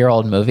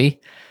 4-year-old movie.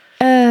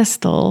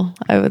 Still,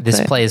 I would This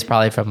say. play is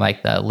probably from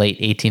like the late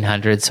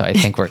 1800s, so I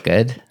think we're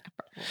good.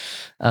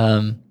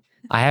 I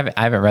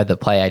haven't read the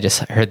play. I just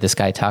heard this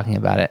guy talking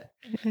about it.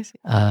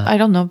 I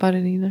don't know about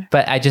it either.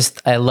 But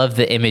I love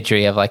the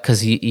imagery of like,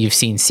 because you've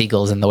seen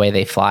seagulls and the way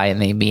they fly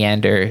and they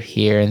meander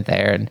here and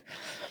there.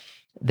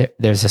 And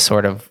there's a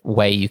sort of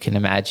way you can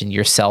imagine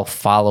yourself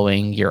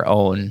following your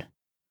own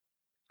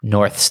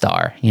North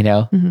Star, you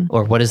know?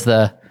 Or what does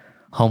the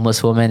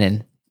homeless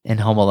woman in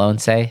Home Alone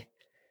say?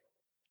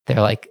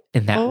 They're like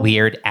in that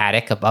weird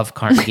attic above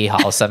Carnegie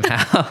Hall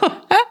somehow.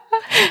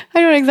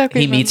 I know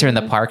exactly. He meets her in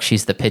the park.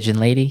 She's the pigeon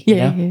lady.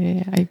 Yeah, you know?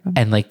 yeah. I remember.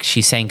 And like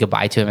she's saying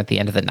goodbye to him at the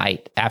end of the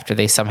night after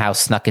they somehow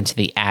snuck into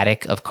the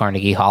attic of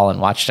Carnegie Hall and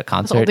watched a With all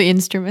concert. the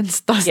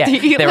instruments, dusty.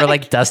 Yeah, they were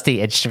like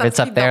dusty instruments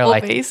dusty up there, double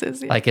like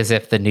basses, yeah. like as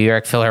if the New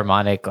York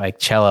Philharmonic like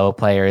cello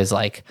player is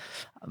like,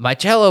 my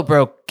cello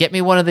broke. Get me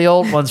one of the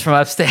old ones from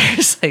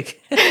upstairs. Like,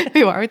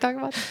 Wait, what are we talking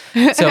about?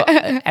 so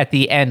at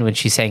the end, when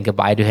she's saying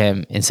goodbye to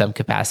him in some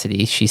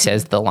capacity, she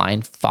says the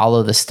line,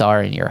 "Follow the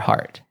star in your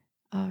heart."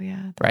 Oh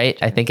yeah. Right?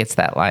 I think it's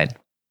that line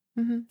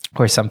Mhm.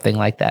 or something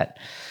like that.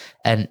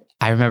 And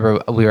I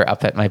remember we were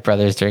up at my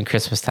brother's during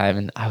Christmas time,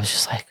 and I was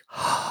just like,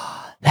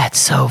 oh, "That's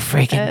so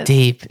freaking Yes.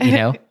 deep," you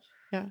know.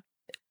 Yeah.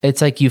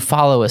 It's like you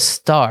follow a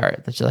star,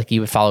 that's like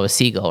you would follow a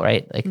seagull,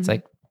 right? Like it's Mhm.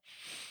 like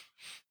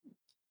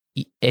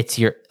it's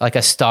your like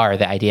a star,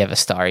 the idea of a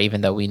star,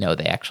 even though we know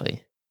they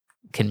actually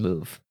can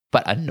move.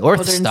 But a North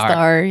Northern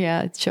Star,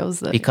 yeah, it shows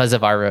that. because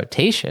of our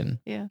rotation,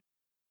 Yeah.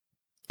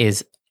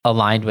 is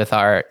aligned with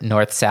our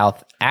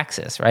north-south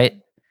axis,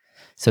 right?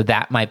 So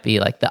that might be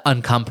like the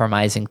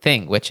uncompromising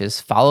thing, which is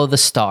follow the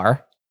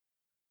star,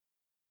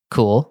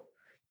 cool,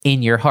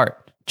 in your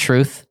heart,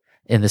 truth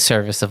in the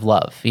service of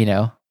love, you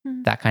know,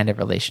 Mhm. that kind of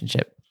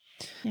relationship.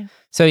 Yeah.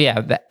 So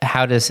yeah,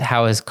 how has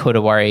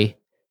Kodawari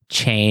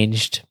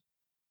changed?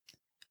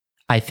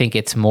 I think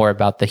it's more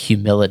about the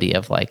humility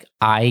of like,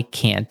 I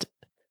can't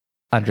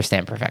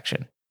understand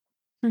perfection,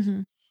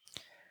 Mhm.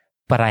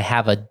 but I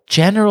have a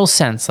general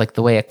sense, like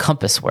the way a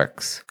compass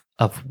works,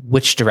 of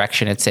which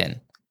direction it's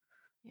in.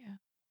 Yeah.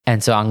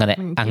 And so I'm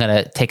keep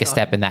gonna take a going.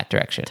 step in that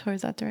direction.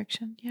 Towards that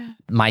direction. Yeah.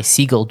 My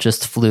seagull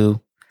just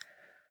flew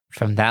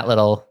from that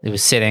little, it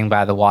was sitting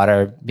by the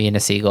water being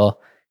a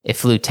seagull. It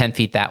flew 10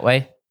 feet that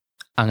way.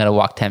 I'm going to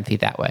walk 10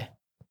 feet that way.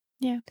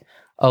 Yeah.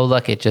 Oh,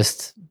 look, it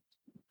just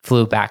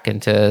flew back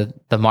into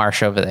the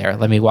marsh over there.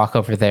 Let me walk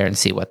over there and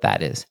see what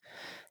that is.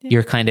 Yeah.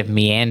 You're kind of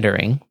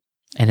meandering.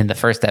 And in the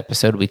first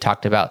episode, we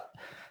talked about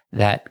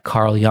that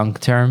Carl Jung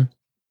term,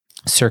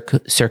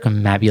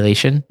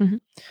 circumambulation, Mhm.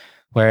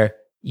 where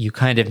you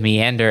kind of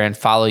meander and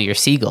follow your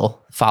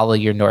seagull, follow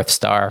your North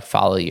Star,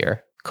 follow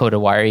your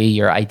Kodawari,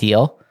 your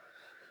ideal.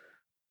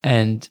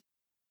 And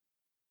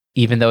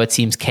even though it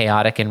seems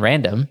chaotic and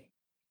random,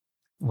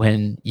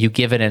 when you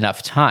give it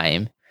enough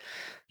time,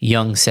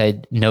 Jung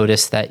said,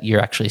 notice that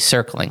you're actually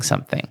circling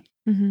something,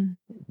 Mhm.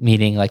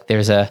 meaning like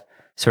there's a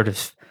sort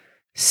of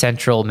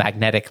central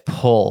magnetic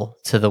pull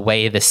to the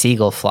way the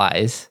seagull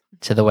flies,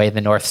 to the way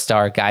the North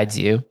Star guides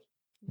you,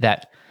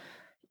 that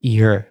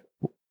you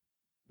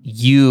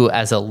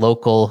as a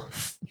local,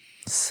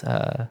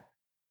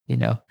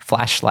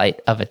 flashlight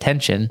of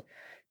attention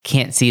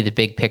can't see the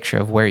big picture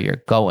of where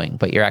you're going,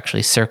 but you're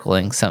actually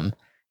circling some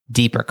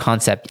deeper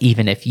concept,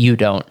 even if you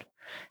don't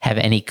have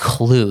any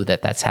clue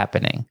that that's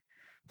happening,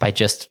 by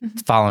just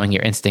following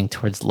your instinct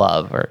towards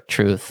love or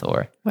truth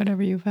or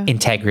Whatever you found.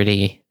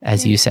 integrity,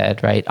 as you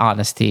said, right?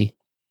 Honesty,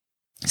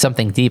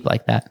 something deep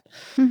like that.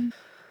 Mhm.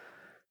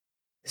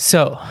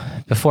 So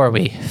before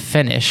we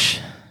finish,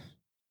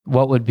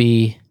 what would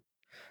be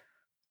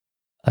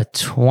a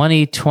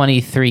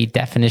 2023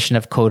 definition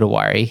of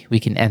Kodawari? We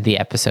can end the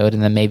episode,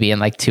 and then maybe in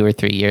like 2 or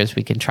 3 years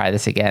we can try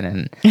this again,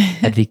 and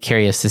I'd be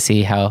curious to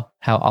see how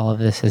all of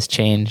this has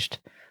changed.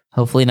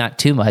 Hopefully not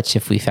too much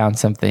if we found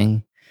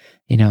something,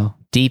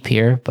 deep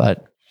here,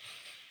 but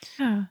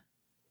Yeah.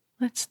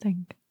 Let's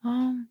think.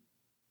 I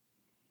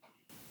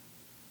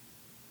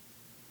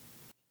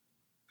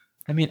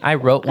mean, I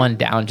wrote one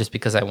down just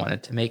because I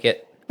wanted to make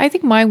it. I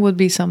think mine would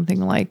be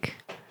something like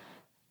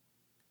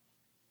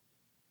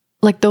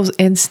those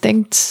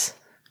instincts,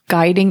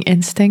 guiding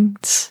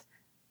instincts,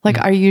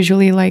 are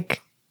usually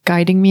like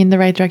guiding me in the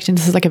right direction.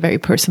 This is like a very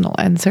personal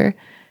answer,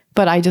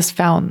 but I just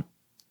found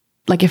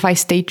like if I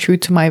stay true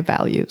to my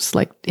values,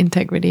 like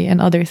integrity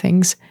and other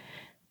things,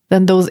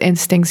 then those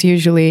instincts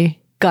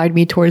usually guide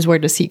me towards where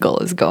the seagull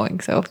is going.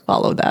 So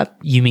follow that.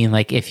 You mean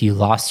like if you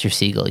lost your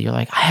seagull, you're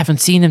like, I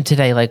haven't seen him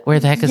today. Like, where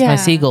the heck is my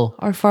seagull?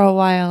 Or for a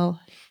while,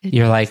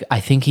 You're like,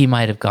 I think he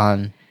might have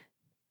gone.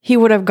 he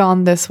would have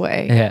gone this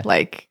way. Yeah.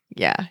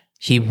 Yeah.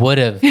 He would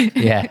have.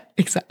 Yeah.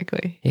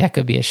 Exactly. Yeah, it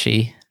could be a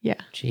she. Yeah.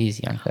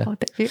 Jeez, Yanka. Oh,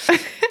 thank you.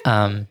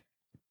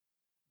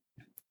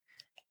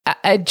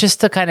 I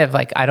just to kind of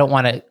like, I'm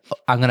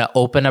going to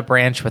open a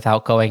branch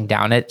without going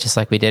down it, just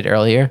like we did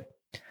earlier.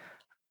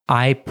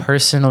 I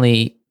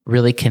personally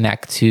really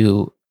connect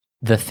to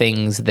the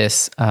things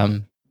this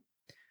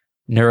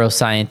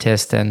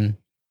neuroscientist and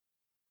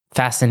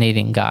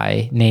fascinating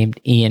guy named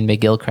Ian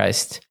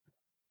McGilchrist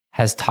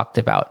has talked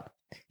about.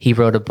 He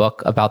wrote a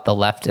book about the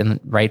left and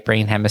right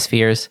brain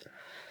hemispheres,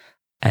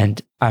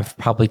 and I've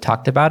probably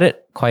talked about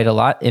it quite a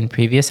lot in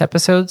previous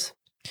episodes.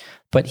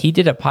 But he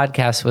did a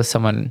podcast with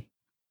someone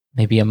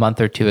maybe a month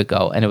or two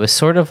ago, and it was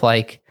sort of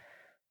like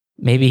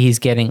maybe he's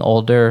getting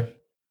older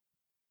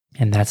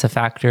and that's a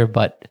factor,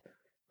 but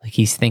like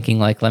he's thinking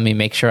like, let me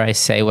make sure I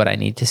say what I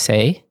need to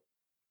say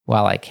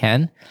while I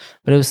can.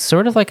 But it was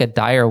sort of like a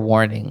dire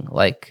warning,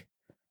 like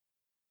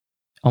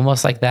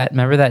almost like that.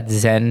 Remember that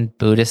Zen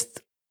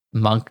Buddhist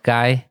monk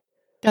guy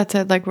That's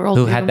it. Like we're all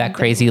who had that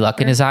crazy luck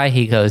in his eye?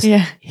 He goes,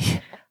 Yeah.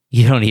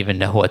 you don't even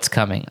know what's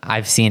coming.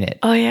 I've seen it.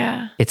 Oh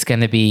yeah. It's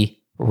going to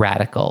be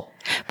radical.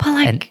 But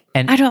like,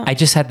 and I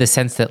just had the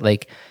sense that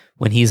like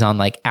when he's on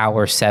like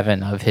hour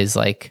 7 of his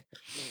like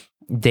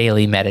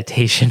daily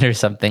meditation or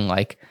something,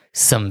 like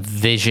some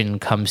vision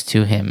comes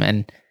to him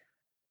and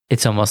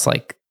it's almost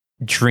like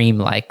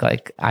dreamlike.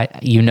 Like I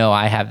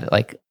have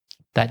like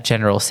that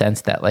general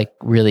sense that like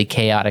really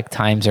chaotic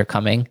times are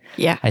coming.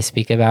 Yeah. I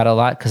speak about a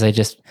lot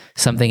because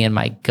something in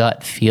my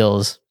gut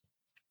feels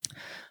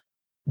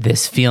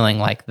this feeling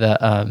like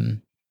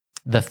the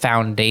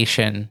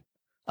foundation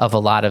of a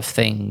lot of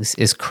things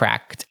is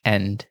cracked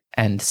and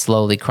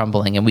slowly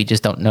crumbling, and we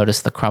just don't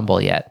notice the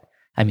crumble yet.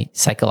 I mean,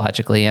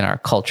 psychologically in our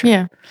culture.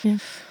 Yeah. Yeah.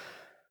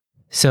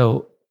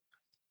 So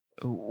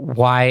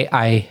why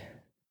I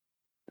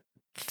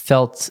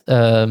felt,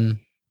 I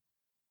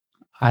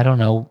don't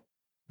know,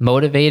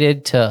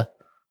 motivated to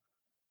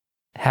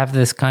have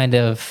this kind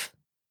of,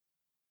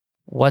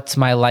 what's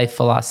my life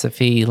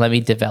philosophy? Let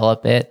me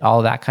develop it,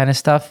 all that kind of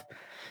stuff.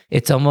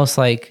 It's almost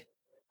like,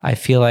 I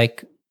feel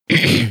like,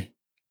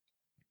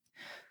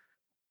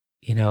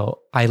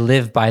 I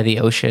live by the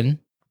ocean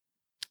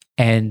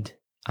and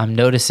I'm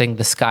noticing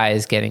the sky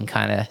is getting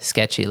kind of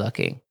sketchy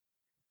looking.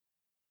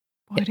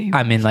 What do you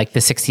I'm in like the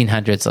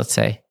 1600s, let's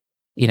say,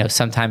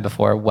 sometime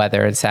before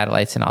weather and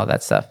satellites and all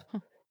that stuff.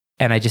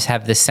 And I just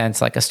have this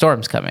sense like a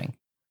storm's coming.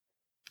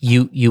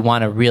 You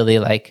want to really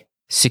like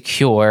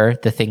secure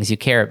the things you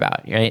care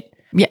about, right?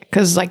 Yeah,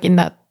 because like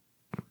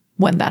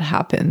when that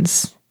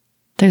happens,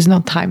 there's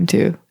no time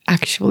to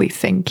actually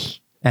think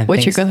and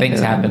what you're going to do.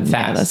 Things happen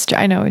fast. Yeah, that's true.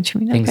 I know what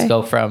you mean. Things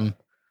go from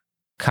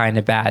kind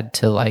of bad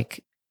to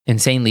like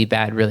insanely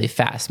bad really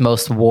fast.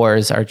 Most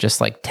wars are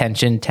just like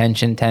tension.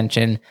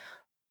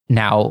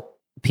 Now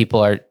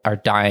people are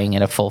dying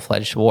in a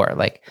full-fledged war.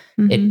 Like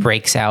it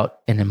breaks out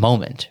in a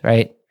moment,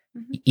 right?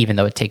 Even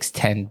though it takes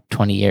 10,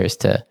 20 years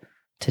to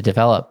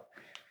develop.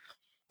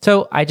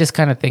 So I just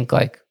kind of think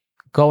like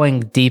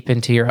going deep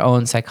into your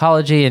own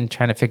psychology and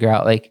trying to figure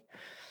out like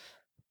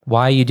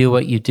why you do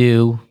what you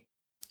do.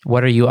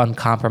 What are you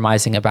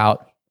uncompromising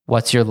about?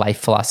 What's your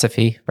life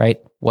philosophy, right?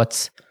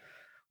 What's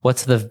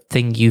the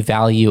thing you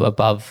value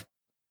above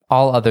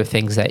all other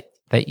things that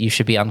you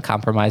should be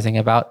uncompromising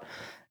about?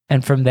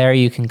 And from there,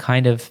 you can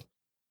kind of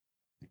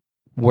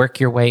work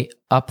your way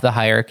up the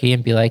hierarchy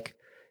and be like,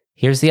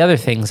 here's the other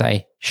things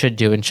I should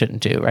do and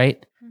shouldn't do,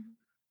 right?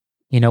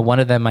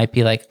 One of them might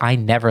be like, I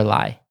never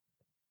lie.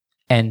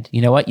 And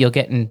you know what? You'll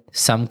get in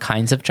some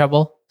kinds of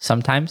trouble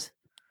sometimes,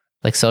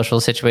 like social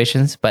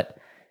situations, but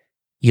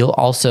you'll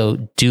also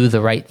do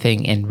the right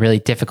thing in really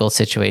difficult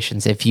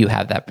situations if you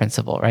have that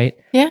principle, right?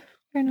 Yeah,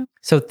 fair enough.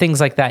 So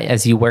things like that,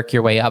 as you work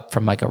your way up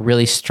from like a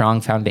really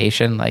strong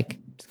foundation, like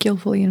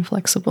skillfully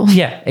inflexible.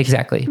 Yeah,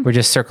 exactly. We're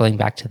just circling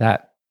back to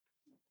that.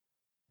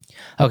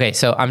 Okay,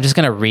 so I'm just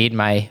going to read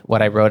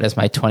what I wrote as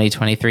my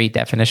 2023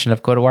 definition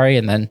of Kodawari,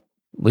 and then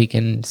we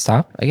can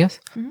stop, I guess.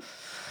 Mm-hmm.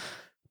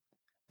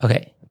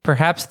 Okay,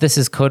 perhaps this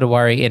is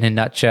Kodawari in a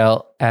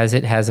nutshell as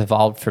it has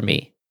evolved for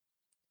me.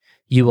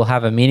 You will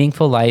have a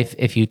meaningful life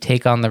if you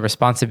take on the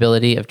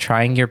responsibility of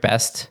trying your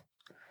best,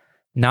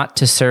 not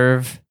to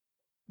serve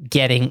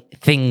getting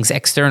things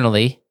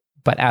externally,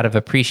 but out of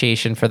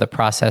appreciation for the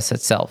process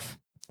itself.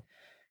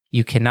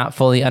 You cannot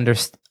fully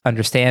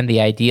understand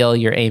the ideal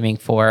you're aiming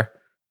for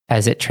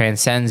as it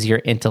transcends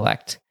your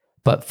intellect,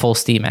 but full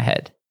steam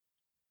ahead.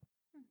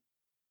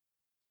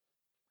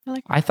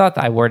 I thought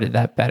I worded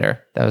that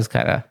better. That was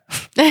kind of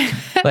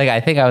like, I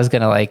think I was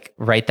going to like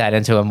write that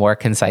into a more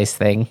concise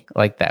thing.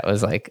 Like that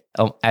was like,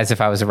 as if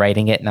I was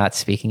writing it, not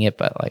speaking it,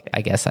 but like,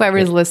 I guess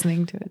whoever's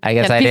listening to it. I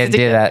guess I didn't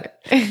do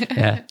that.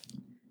 Yeah.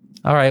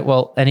 All right.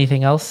 Well,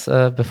 anything else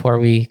before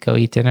we go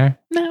eat dinner?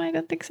 No, I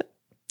don't think so.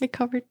 We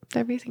covered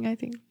everything, I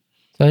think.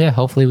 So yeah,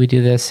 hopefully we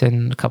do this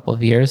in a couple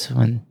of years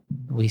when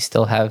we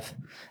still have,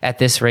 at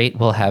this rate,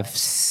 we'll have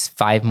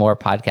 5 more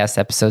podcast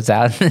episodes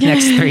out in the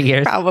next 3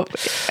 years.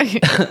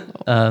 Probably.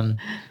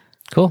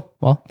 Cool.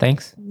 Well,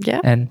 thanks.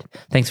 Yeah. And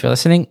thanks for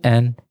listening,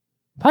 and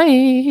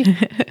bye.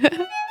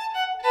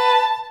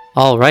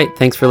 All right.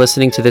 Thanks for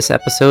listening to this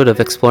episode of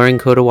Exploring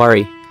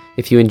Kodawari.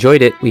 If you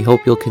enjoyed it, we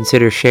hope you'll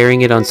consider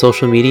sharing it on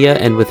social media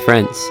and with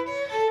friends.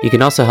 You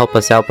can also help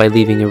us out by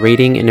leaving a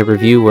rating and a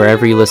review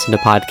wherever you listen to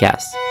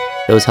podcasts.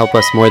 Those help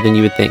us more than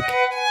you would think.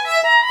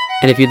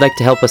 And if you'd like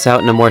to help us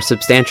out in a more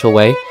substantial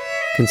way,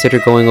 consider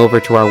going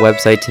over to our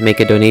website to make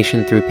a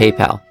donation through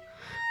PayPal.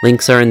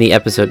 Links are in the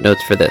episode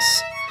notes for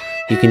this.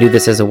 You can do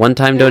this as a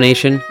one-time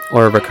donation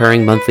or a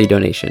recurring monthly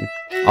donation.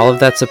 All of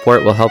that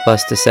support will help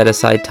us to set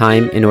aside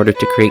time in order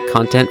to create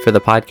content for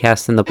the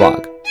podcast and the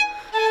blog.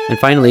 And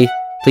finally,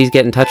 please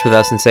get in touch with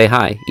us and say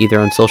hi, either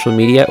on social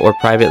media or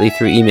privately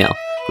through email.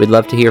 We'd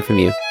love to hear from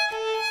you.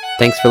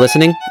 Thanks for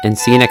listening, and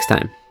see you next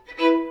time.